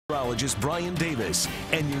Meteorologist Brian Davis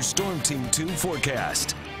and your Storm Team 2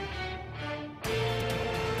 forecast.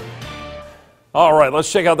 All right, let's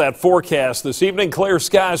check out that forecast this evening. Clear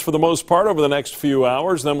skies for the most part over the next few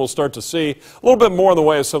hours. Then we'll start to see a little bit more in the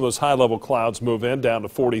way of some of those high-level clouds move in, down to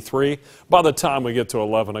 43 by the time we get to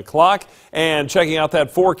 11 o'clock. And checking out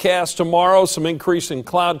that forecast tomorrow, some increase in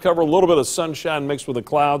cloud cover, a little bit of sunshine mixed with the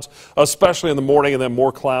clouds, especially in the morning, and then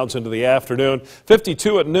more clouds into the afternoon.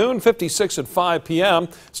 52 at noon, 56 at 5 p.m.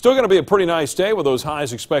 Still going to be a pretty nice day with those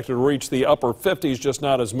highs expected to reach the upper 50s, just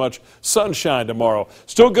not as much sunshine tomorrow.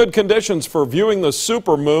 Still good conditions for viewing the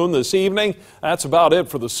super moon this evening. That's about it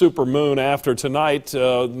for the super moon after tonight.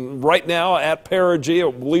 Right now at perigee,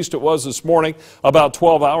 at least it was this morning, about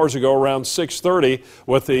 12 hours ago around 6:30,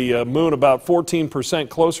 with the moon about 14%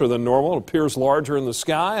 closer than normal. It appears larger in the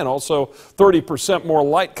sky, and also 30% more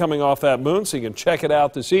light coming off that moon, so you can check it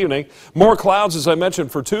out this evening. More clouds, as I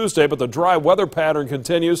mentioned, for Tuesday, but the dry weather pattern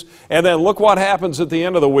continues. And then look what happens at the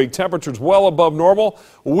end of the week. Temperatures well above normal.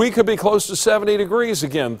 We could be close to 70 degrees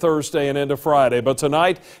again Thursday and into Friday. But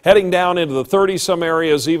tonight, heading down into the 30s, some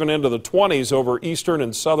areas even into the 20s over eastern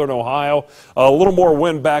and southern Ohio. A little more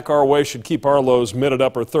wind back our way should keep our lows mid and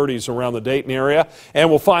upper 30s around the Dayton area. And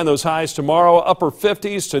we'll find those highs tomorrow, upper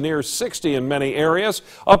 50s to near 60 in many areas,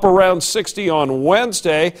 up around 60 on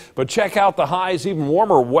Wednesday. But check out the highs, even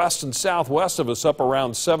warmer west and southwest of us, up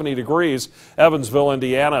around 70 degrees, Evansville,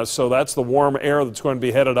 Indiana. So that's the warm air that's going to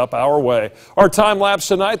be headed up our way. Our time lapse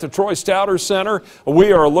tonight, the Troy Stouter Center.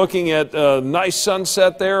 We are looking at nice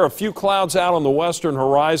sunset there, a few clouds out on the western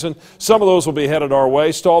horizon. Some of those will be headed our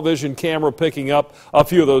way. Stall vision camera picking up a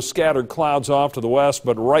few of those scattered clouds off to the west,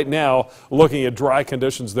 but right now looking at dry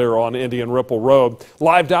conditions there on Indian Ripple Road.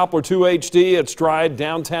 Live Doppler 2 HD at Stride,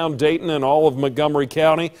 downtown Dayton and all of Montgomery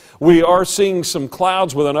County. We are seeing some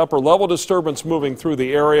clouds with an upper level disturbance moving through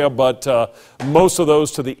the area, but most of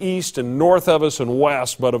those to the east and north of us and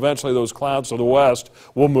west, but eventually those clouds to the west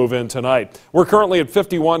will move in tonight. We're currently at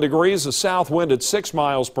 51 degrees, the south wind at 6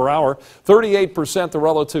 miles per hour, 38% the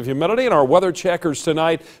relative humidity. And our weather checkers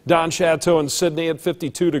tonight, Don Chateau in Sydney at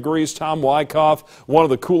 52 degrees, Tom Wyckoff, one of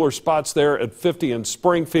the cooler spots there at 50 in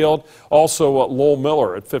Springfield, also Lowell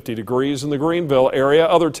Miller at 50 degrees in the Greenville area.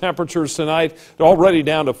 Other temperatures tonight already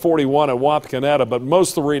down to 41 at Wapakoneta, but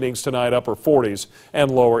most of the readings tonight upper 40s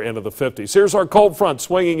and lower into the 50s. Here's our cold front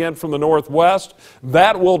swinging in from the northwest.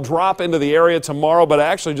 That will drop into the area tomorrow, but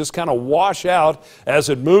actually just kind of wash out as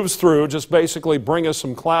it moves through, just basically bring us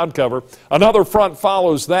some cloud cover. Another front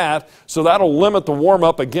follows that, so that'll limit the warm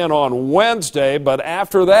up again on Wednesday, but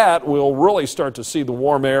after that we'll really start to see the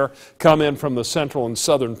warm air come in from the central and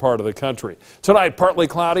southern part of the country. Tonight, partly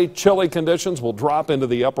cloudy, chilly conditions will drop into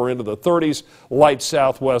the upper end of the 30s, light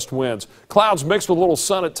southwest winds. Clouds mixed with a little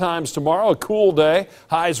sun at times tomorrow, a cool day,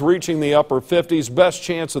 highs reaching the upper 50s. Best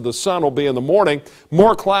chance of the sun will be in the morning.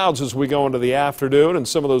 More clouds as we go into the afternoon and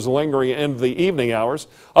some of those lingering into the evening hours.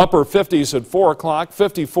 Upper 50s at 4 o'clock,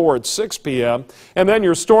 54 at 6 p.m. And then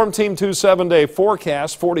your Storm Team 2 7-day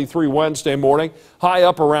forecast, 43 Wednesday morning, high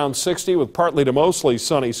up around 60 with partly to mostly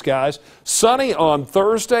sunny skies. Sunny on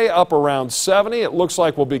Thursday, up around 70. It looks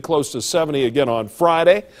like we'll be close to 70 again on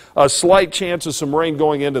Friday. A slight chance of some rain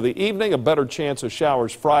going into the evening, a better chance of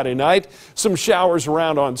showers Friday night. Some showers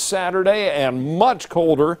around on Saturday, and much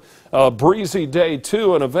colder, breezy day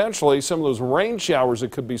too, and eventually some of those rain showers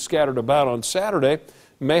that could be scattered about on Saturday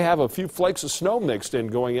may have a few flakes of snow mixed in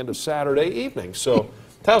going into Saturday evening. So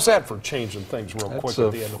how's that for changing things real quick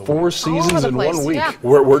at the end of the week? 4 seasons in 1 week. Yeah.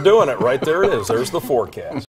 We're doing it right there. It is. There's the forecast.